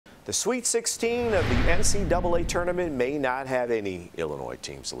The Sweet 16 of the NCAA Tournament may not have any Illinois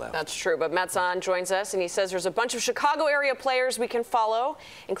teams left. That's true, but Matt Zahn joins us, and he says there's a bunch of Chicago area players we can follow,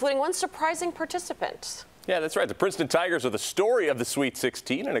 including one surprising participant. Yeah, that's right. The Princeton Tigers are the story of the Sweet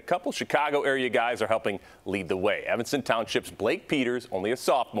 16, and a couple Chicago area guys are helping lead the way. Evanston Township's Blake Peters, only a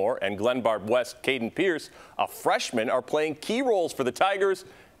sophomore, and Glenbard West Caden Pierce, a freshman, are playing key roles for the Tigers,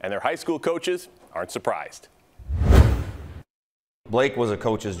 and their high school coaches aren't surprised. Blake was a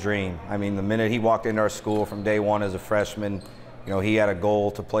coach's dream. I mean, the minute he walked into our school from day one as a freshman, you know, he had a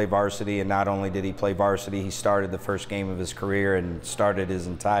goal to play varsity, and not only did he play varsity, he started the first game of his career and started his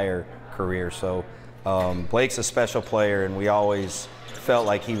entire career. So Blake's a special player, and we always felt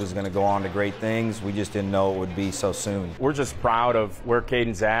like he was going to go on to great things. We just didn't know it would be so soon. We're just proud of where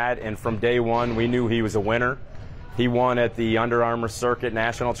Caden's at, and from day one, we knew he was a winner. He won at the Under Armour Circuit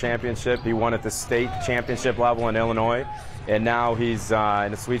National Championship. He won at the state championship level in Illinois. And now he's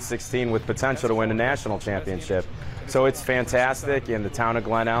in the Sweet 16 with potential to win a national championship. So it's fantastic, and the town of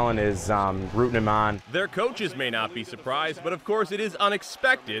Glen Ellen is rooting him on. Their coaches may not be surprised, but of course it is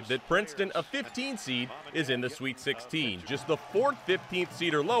unexpected that Princeton, a 15 seed, is in the Sweet 16, just the fourth 15th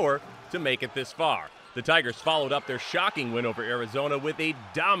seed or lower to make it this far. The Tigers followed up their shocking win over Arizona with a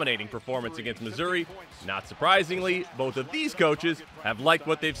dominating performance against Missouri. Not surprisingly, both of these coaches have liked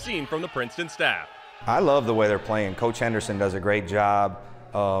what they've seen from the Princeton staff. I love the way they're playing. Coach Henderson does a great job.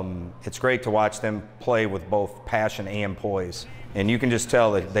 It's great to watch them play with both passion and poise. And you can just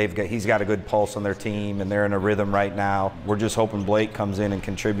tell that he's got a good pulse on their team, and they're in a rhythm right now. We're just hoping Blake comes in and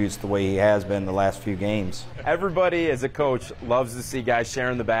contributes the way he has been the last few games. Everybody as a coach loves to see guys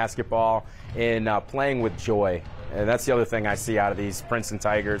sharing the basketball and playing with joy. And that's the other thing I see out of these Princeton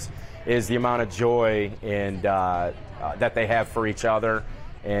Tigers is the amount of joy and that they have for each other,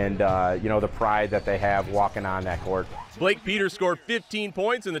 and you know, the pride that they have walking on that court. Blake Peters scored 15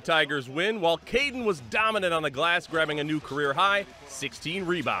 points in the Tigers' win, while Caden was dominant on the glass, grabbing a new career high, 16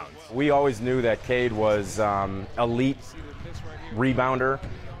 rebounds. We always knew that Cade was elite rebounder,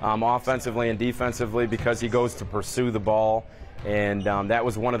 offensively and defensively, because he goes to pursue the ball. And that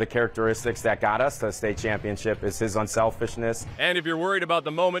was one of the characteristics that got us to the state championship, is his unselfishness. And if you're worried about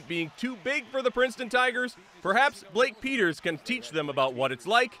the moment being too big for the Princeton Tigers, perhaps Blake Peters can teach them about what it's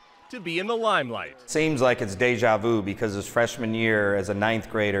like to be in the limelight. Seems like it's deja vu, because his freshman year as a 9th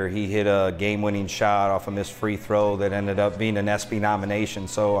grader, he hit a game-winning shot off a missed free throw that ended up being an SB nomination.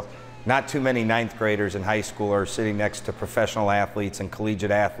 So not too many 9th graders in high school are sitting next to professional athletes and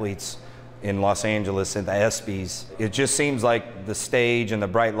collegiate athletes in Los Angeles in the ESPYs. It just seems like the stage and the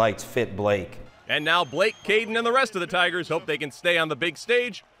bright lights fit Blake. And now Blake, Caden, and the rest of the Tigers hope they can stay on the big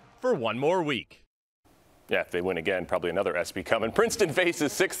stage for one more week. Yeah, if they win again, probably another ESPY coming. Princeton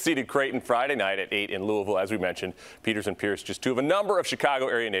faces 6th-seeded Creighton Friday night at 8 in Louisville, as we mentioned. Peters and Pierce, just two of a number of Chicago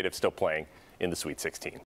area natives still playing in the Sweet 16.